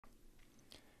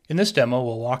In this demo,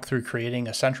 we'll walk through creating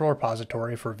a central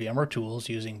repository for VMware Tools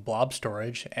using blob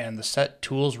storage and the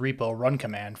Set-ToolsRepo run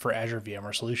command for Azure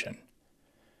VMware Solution.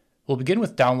 We'll begin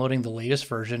with downloading the latest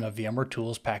version of VMware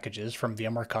Tools packages from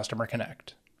VMware Customer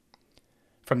Connect.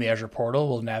 From the Azure portal,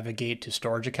 we'll navigate to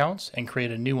Storage Accounts and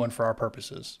create a new one for our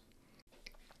purposes.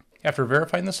 After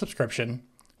verifying the subscription,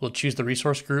 we'll choose the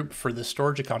resource group for the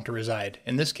storage account to reside.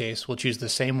 In this case, we'll choose the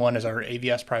same one as our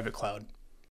AVS private cloud.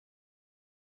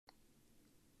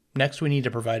 Next, we need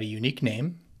to provide a unique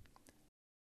name.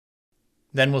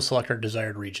 Then we'll select our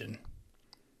desired region.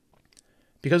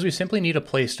 Because we simply need a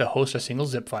place to host a single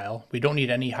zip file, we don't need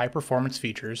any high-performance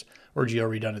features or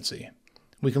geo-redundancy.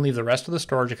 We can leave the rest of the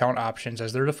storage account options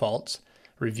as their defaults,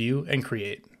 review, and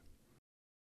create.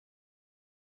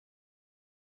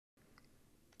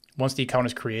 Once the account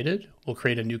is created, we'll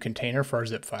create a new container for our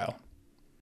zip file.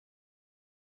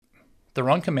 The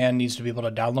run command needs to be able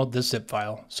to download this zip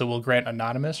file, so we'll grant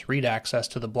anonymous read access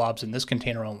to the blobs in this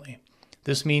container only.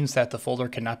 This means that the folder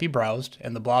cannot be browsed,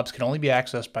 and the blobs can only be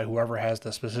accessed by whoever has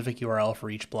the specific URL for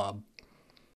each blob.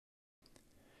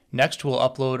 Next, we'll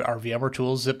upload our VMware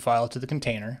Tools zip file to the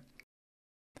container,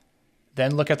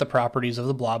 then look at the properties of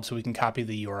the blob so we can copy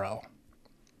the URL.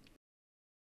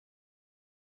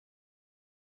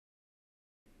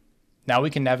 Now we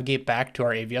can navigate back to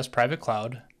our AVS private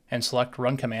cloud and select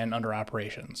Run Command under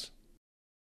Operations.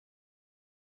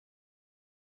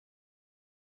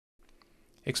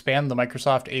 Expand the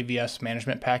Microsoft AVS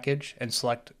Management Package and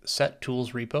select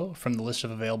Set-ToolsRepo from the list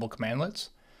of available commandlets.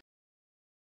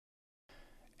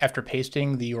 After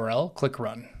pasting the URL, click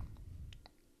Run.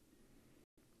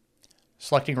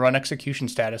 Selecting Run Execution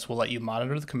Status will let you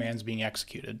monitor the commands being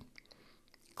executed.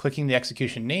 Clicking the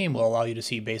execution name will allow you to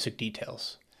see basic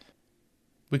details.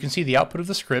 We can see the output of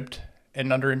the script,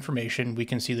 and under Information, we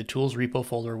can see the Tools repo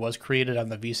folder was created on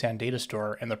the vSAN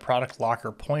datastore, and the product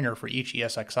locker pointer for each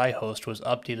ESXi host was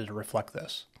updated to reflect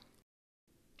this.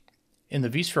 In the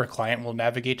vSphere client, we'll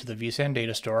navigate to the vSAN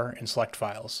datastore and select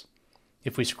Files.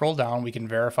 If we scroll down, we can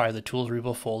verify the Tools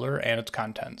repo folder and its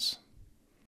contents.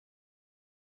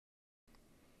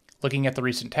 Looking at the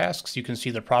recent tasks, you can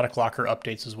see the product locker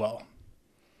updates as well.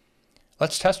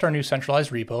 Let's test our new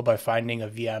centralized repo by finding a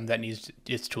VM that needs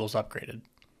its tools upgraded.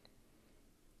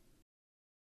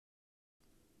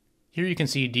 Here you can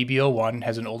see DB01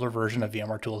 has an older version of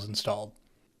VMware Tools installed.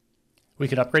 We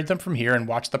can upgrade them from here and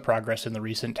watch the progress in the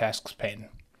Recent Tasks pane.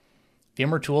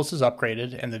 VMware Tools is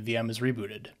upgraded and the VM is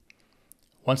rebooted.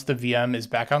 Once the VM is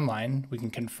back online, we can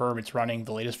confirm it's running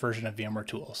the latest version of VMware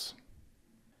Tools.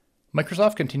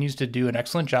 Microsoft continues to do an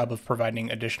excellent job of providing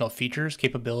additional features,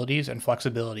 capabilities, and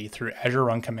flexibility through Azure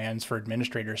Run commands for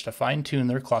administrators to fine-tune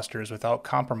their clusters without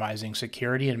compromising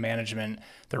security and management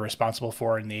they're responsible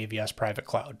for in the AVS private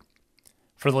cloud.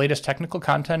 For the latest technical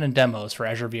content and demos for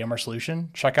Azure VMware Solution,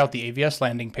 check out the AVS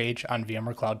landing page on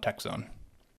VMware Cloud Tech Zone.